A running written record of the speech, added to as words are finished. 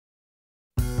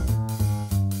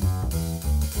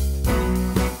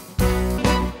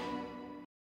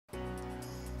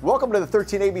Welcome to the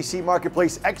 13 ABC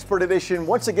Marketplace Expert Edition.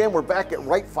 Once again, we're back at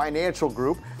Wright Financial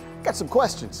Group. Got some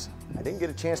questions. I didn't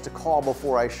get a chance to call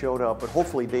before I showed up, but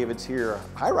hopefully David's here.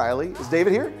 Hi, Riley. Is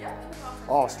David here? Yeah.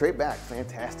 Oh, straight back.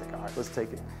 Fantastic. All right, let's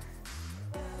take it.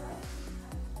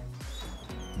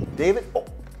 David?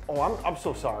 I'm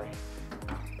so sorry.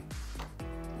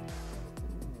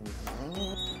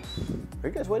 Are you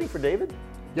guys waiting for David?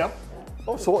 Yep.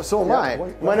 Oh, so am I.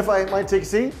 Mind if I take a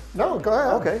seat? No, go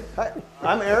ahead. Okay. Hi,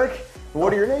 I'm Eric.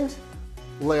 What are your names?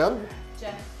 Lynn.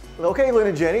 Jenny. Okay, Lynn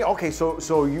and Jenny. Okay,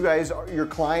 so you guys are your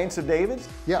clients of David's?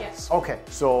 Yes. Okay,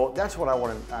 so that's what I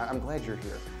want to. I'm glad you're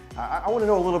here. I want to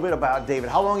know a little bit about David.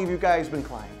 How long have you guys been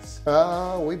clients?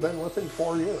 We've been with him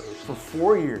 4 years. For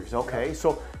 4 years. Okay,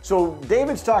 so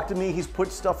David's talked to me. He's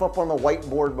put stuff up on the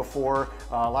whiteboard before,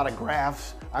 a lot of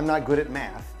graphs. I'm not good at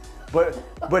math.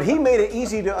 But he made it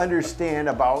easy to understand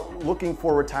about looking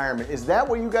for retirement. Is that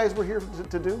what you guys were here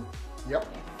to do? Yep.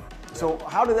 So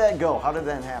how did that go? How did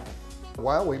that happen?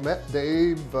 Well, we met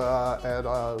Dave at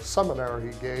a seminar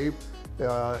he gave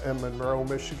in Monroe,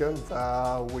 Michigan.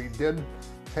 We did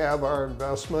have our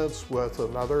investments with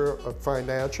another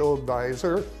financial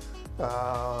advisor,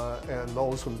 and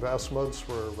those investments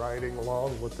were riding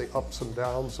along with the ups and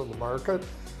downs of the market.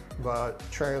 But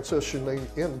transitioning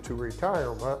into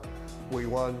retirement, we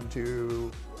wanted to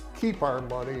keep our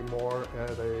money more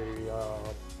at a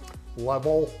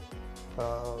level,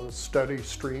 steady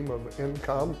stream of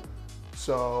income.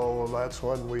 So that's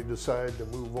when we decided to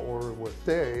move over with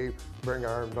Dave, bring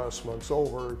our investments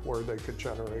over where they could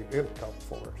generate income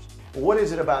for us. What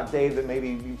is it about Dave that maybe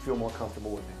you feel more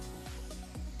comfortable with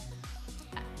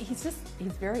him? He's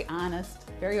very honest,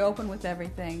 very open with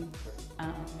everything.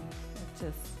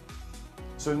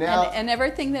 So now, and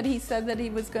everything that he said that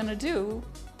he was going to do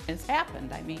has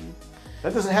happened. I mean,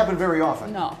 that doesn't happen very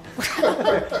often. No.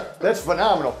 That's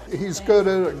phenomenal. He's good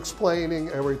at explaining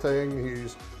everything.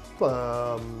 He's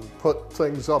put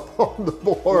things up on the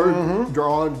board,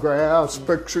 drawing graphs,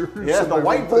 pictures. Yeah, the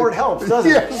whiteboard helps,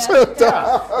 doesn't it? Yes, it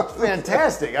does.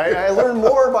 Fantastic. I learned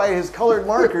more by his colored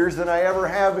markers than I ever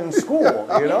have in school,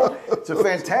 you know? It's a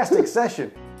fantastic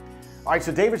session. All right,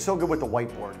 so David's so good with the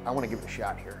whiteboard. I want to give it a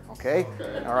shot here, okay?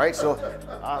 All right, so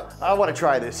I want to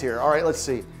try this here. All right, let's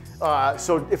see.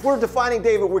 So if we're defining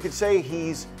David, we could say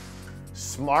he's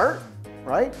smart,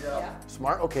 right? Yeah.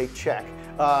 Smart, okay, check.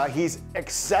 He's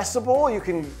accessible. You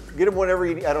can get him whatever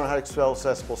you need. I don't know how to spell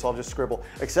accessible, so I'll just scribble.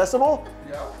 Accessible?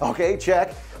 Yeah. Okay,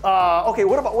 check. Okay,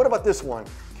 what about this one?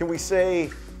 Can we say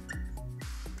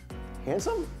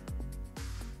handsome?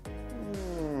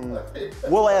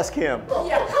 We'll ask him.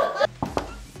 Yeah.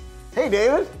 Hey,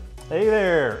 David. Hey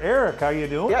there, Eric. How you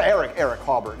doing? Yeah, Eric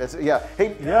Halbert. That's it. Yeah.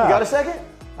 Hey, Yeah. You got a second?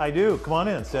 I do. Come on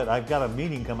in. Sid. I've got a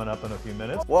meeting coming up in a few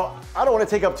minutes. Well, I don't want to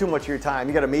take up too much of your time.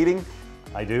 You got a meeting?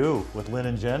 I do, with Lynn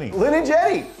and Jenny. Lynn and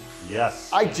Jenny.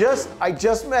 Yes. I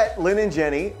just met Lynn and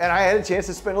Jenny, and I had a chance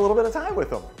to spend a little bit of time with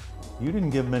them. You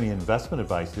didn't give them any investment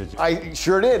advice, did you? I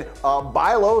sure did.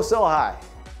 Buy low, sell high.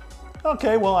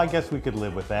 Okay, well, I guess we could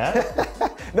live with that.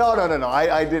 No.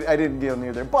 I didn't deal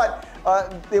near there. But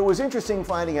it was interesting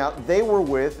finding out they were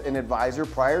with an advisor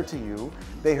prior to you.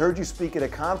 They heard you speak at a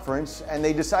conference, and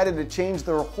they decided to change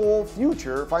their whole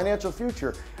future, financial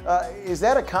future. Is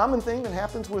that a common thing that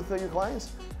happens with your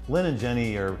clients? Lynn and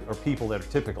Jenny are people that are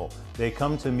typical. They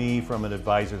come to me from an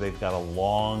advisor. They've got a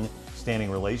long-standing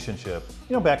relationship,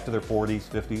 you know, back to their 40s,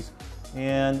 50s.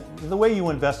 And the way you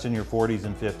invest in your 40s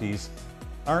and 50s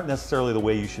aren't necessarily the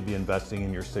way you should be investing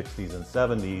in your 60s and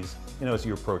 70s, you know, as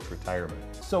you approach retirement.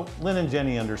 So Lynn and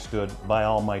Jenny understood by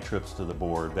all my trips to the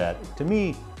board that, to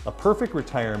me, a perfect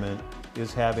retirement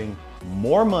is having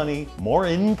more money, more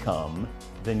income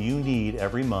than you need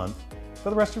every month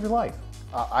for the rest of your life.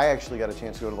 I actually got a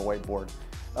chance to go to the whiteboard.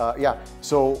 Yeah,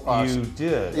 so... You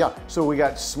did? Yeah, so we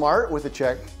got smart with a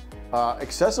check,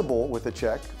 accessible with a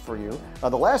check for you.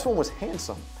 The last one was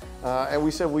handsome. And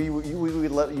we said we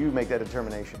would let you make that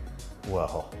determination.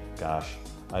 Well, gosh,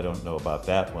 I don't know about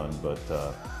that one, but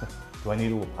do I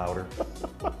need a little powder?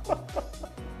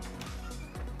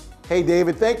 Hey,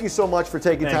 David, thank you so much for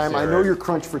taking time. Eric. I know you're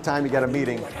crunched for time. You got a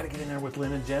meeting. I got to get in there with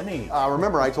Lynn and Jenny.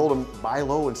 Remember, I told them buy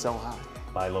low and sell high.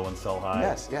 Buy low and sell high?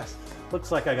 Yes.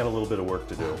 Looks like I got a little bit of work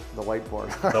to do. The whiteboard.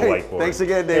 The whiteboard. Thanks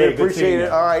again, David. Hey, good Appreciate seeing it.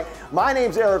 you. All right. My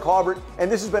name's Eric Halbert, and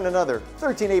this has been another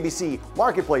 13 ABC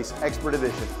Marketplace Expert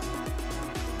Edition.